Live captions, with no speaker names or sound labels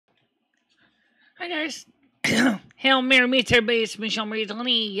Hi guys. Hail Mary meets everybody. It's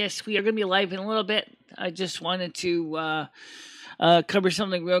MicheleMarieDalene. Yes, we are going to be live in a little bit. I just wanted to cover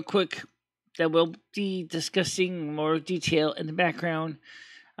something real quick that we'll be discussing more detail in the background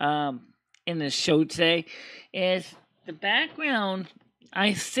in the show today. Is the background,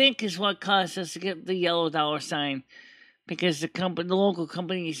 I think, is what caused us to get the yellow dollar sign because the local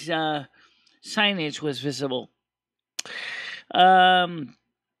company's signage was visible.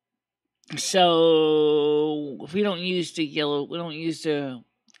 So if we don't use the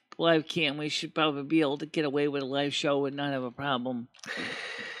live cam, we should probably be able to get away with a live show and not have a problem.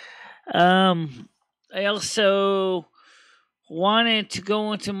 I also wanted to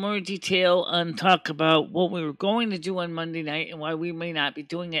go into more detail and talk about what we were going to do on Monday night and why we may not be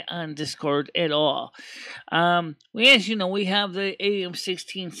doing it on Discord at all. As you know, we have the AM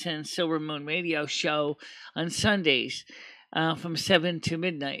 1610 Silvermoon radio show on Sundays from 7 to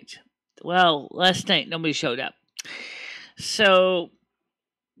midnight. Well, last night nobody showed up. So,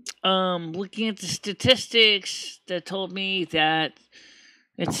 looking at the statistics that told me that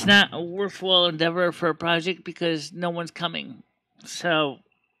it's not a worthwhile endeavor for a project because no one's coming. So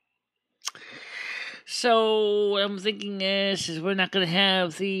what I'm thinking is we're not going to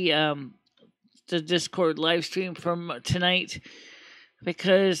have the Discord live stream from tonight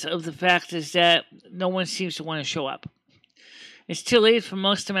because of the fact is that no one seems to want to show up. It's too late for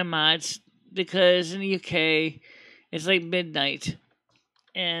most of my mods because in the UK it's like midnight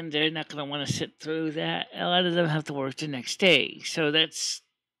and they're not going to want to sit through that. A lot of them have to work the next day, so that's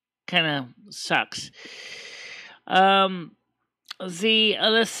kind of sucks. The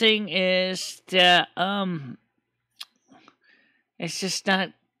other thing is that it's just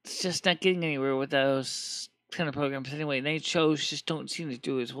not getting anywhere with those kind of programs anyway. Night shows just don't seem to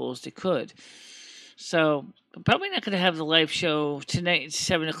do as well as they could. So I'm probably not going to have the live show tonight at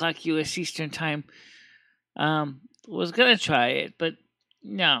 7 o'clock U.S. Eastern Time. Was going to try it, but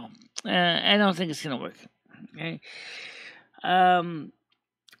no. I don't think it's going to work. Okay.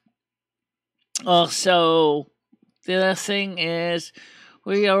 Also, the other thing is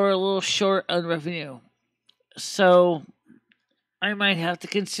we are a little short on revenue. So I might have to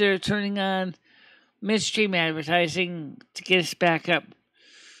consider turning on midstream advertising to get us back up.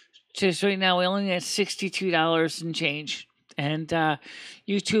 Just right now, we only get $62 and change. And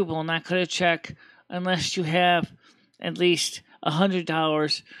YouTube will not cut a check unless you have at least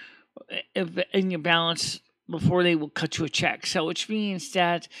 $100 in your balance before they will cut you a check. So, which means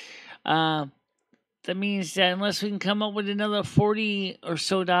that unless we can come up with another $40 or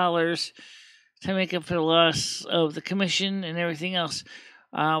so to make up for the loss of the commission and everything else,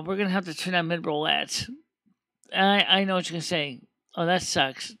 we're going to have to turn on mid-roll ads. I know what you're going to say. Oh, that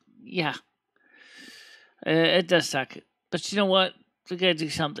sucks. Yeah, it does suck. But you know what? We got to do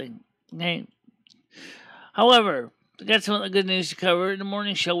something. Okay. However, we got some other good news to cover in the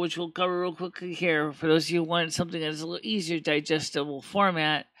morning show, which we'll cover real quickly here. For those of you who want something that's a little easier digestible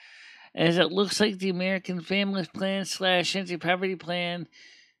format, as it looks like the American Family Plan / Anti-Poverty Plan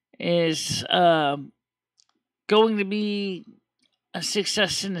is going to be a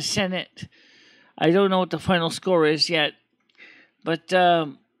success in the Senate. I don't know what the final score is yet, but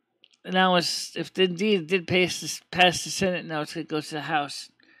now if indeed it did pass the Senate, now it's going to go to the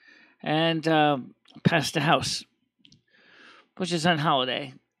House and pass the House, which is on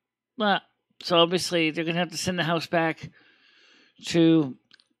holiday. Well, so obviously they're going to have to send the House back to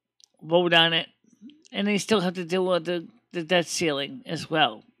vote on it, and they still have to deal with the debt ceiling as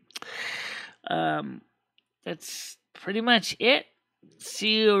well. That's pretty much it.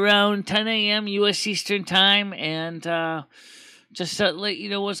 See you around 10 a.m. U.S. Eastern Time, and just to let you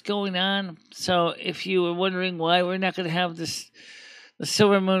know what's going on. So if you were wondering why we're not going to have the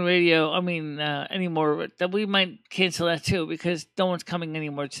Silvermoon radio, anymore, that we might cancel that too because no one's coming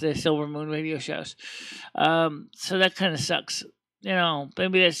anymore to the Silvermoon radio shows. So that kind of sucks. You know,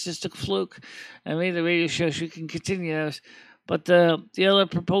 maybe that's just a fluke, and maybe the radio shows we can continue those. But the other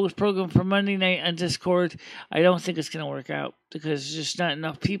proposed program for Monday night on Discord, I don't think it's going to work out because there's just not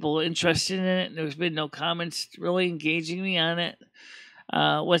enough people interested in it. There's been no comments really engaging me on it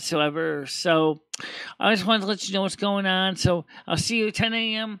whatsoever. So I just wanted to let you know what's going on. So I'll see you at 10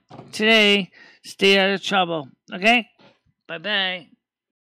 a.m. today. Stay out of trouble. Okay? Bye-bye.